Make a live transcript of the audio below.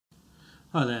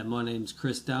Hi there, my name's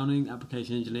Chris Downing,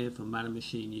 Application Engineer from Man &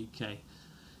 Machine UK.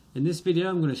 In this video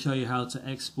I'm going to show you how to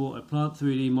export a plant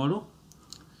 3D model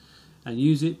and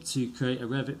use it to create a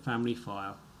Revit family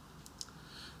file.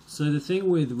 So the thing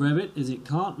with Revit is it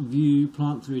can't view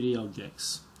plant 3D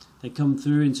objects. They come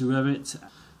through into Revit,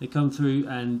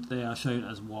 and they are shown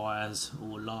as wires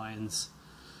or lines.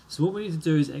 So what we need to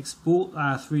do is export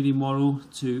our 3D model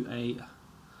to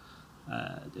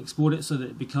export it so that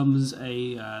it becomes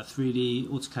a 3D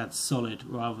AutoCAD solid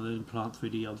rather than plant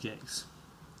 3D objects.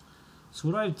 So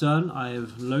what I've done, I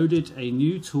have loaded a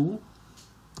new tool.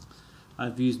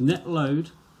 I've used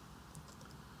NetLoad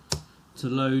to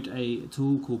load a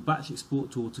tool called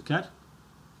BATCHEXPORTTOAUTOCAD.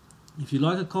 If you'd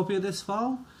like a copy of this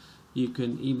file, you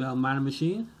can email Man &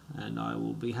 Machine and I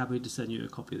will be happy to send you a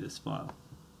copy of this file.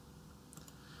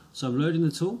 So I'm loading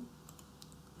the tool.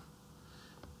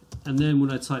 And then when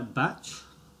I type batch,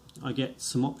 I get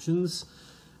some options.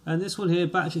 And this one here,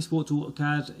 Batch Export to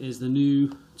AutoCAD, is the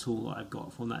new tool that I've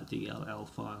got from that DLL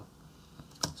file.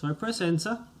 So I press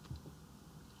enter.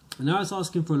 And now it's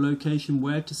asking for a location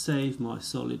where to save my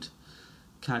solid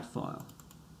CAD file.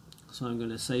 So I'm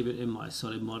going to save it in my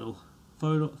solid model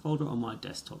folder on my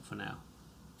desktop for now.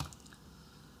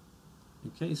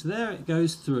 Okay, so there it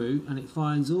goes through and it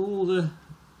finds all the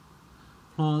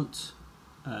plant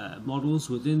models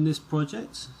within this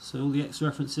project, so all the X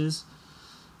references,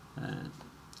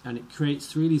 and it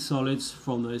creates 3D solids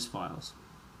from those files.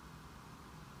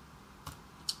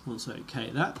 Once I OK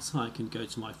that, I can go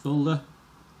to my folder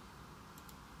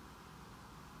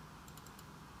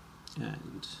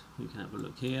and we can have a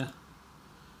look here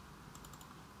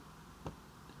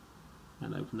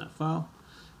and open that file,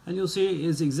 and you'll see it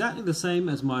is exactly the same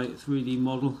as my 3D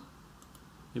model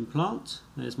in plant.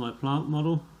 There's my plant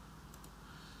model.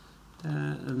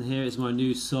 And here is my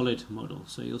new solid model.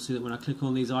 So you'll see that when I click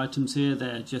on these items here,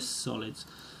 they're just solids.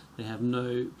 They have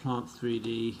no plant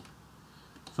 3D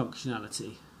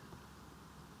functionality.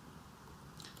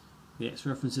 The X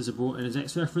references are brought in as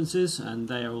X references, and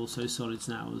they are also solids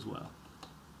now as well.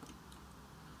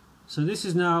 So this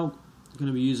is now going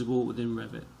to be usable within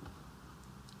Revit.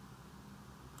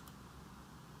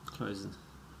 Close it.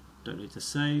 Don't need to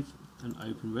save, and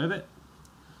open Revit.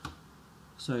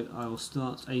 So I will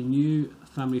start a new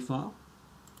family file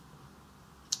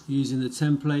using the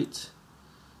template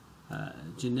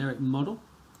generic model,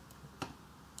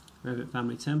 Revit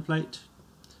Family Template,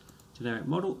 generic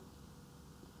model,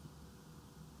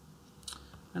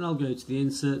 and I'll go to the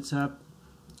Insert tab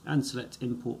and select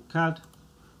Import CAD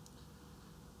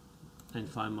and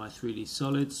find my 3D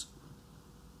solids.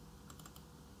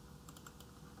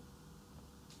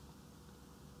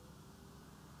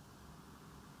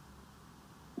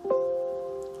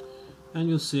 And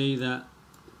you'll see that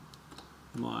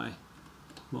my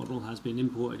model has been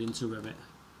imported into Revit,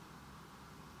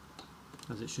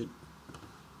 as it should.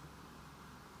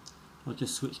 I'll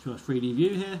just switch to a 3D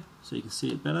view here so you can see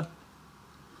it better,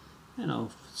 and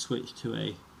I'll switch to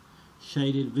a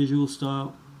shaded visual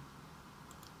style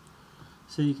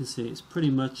so you can see it's pretty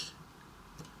much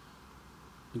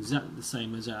exactly the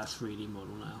same as our 3D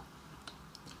model now.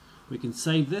 We can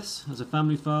save this as a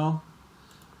family file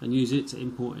and use it to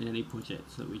import in any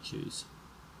project that we choose.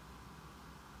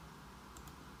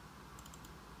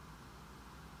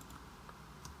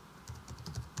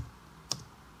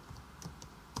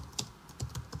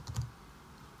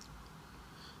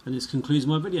 And this concludes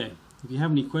my video. If you have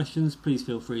any questions, please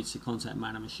feel free to contact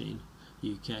Man & Machine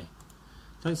UK.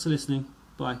 Thanks for listening.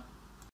 Bye.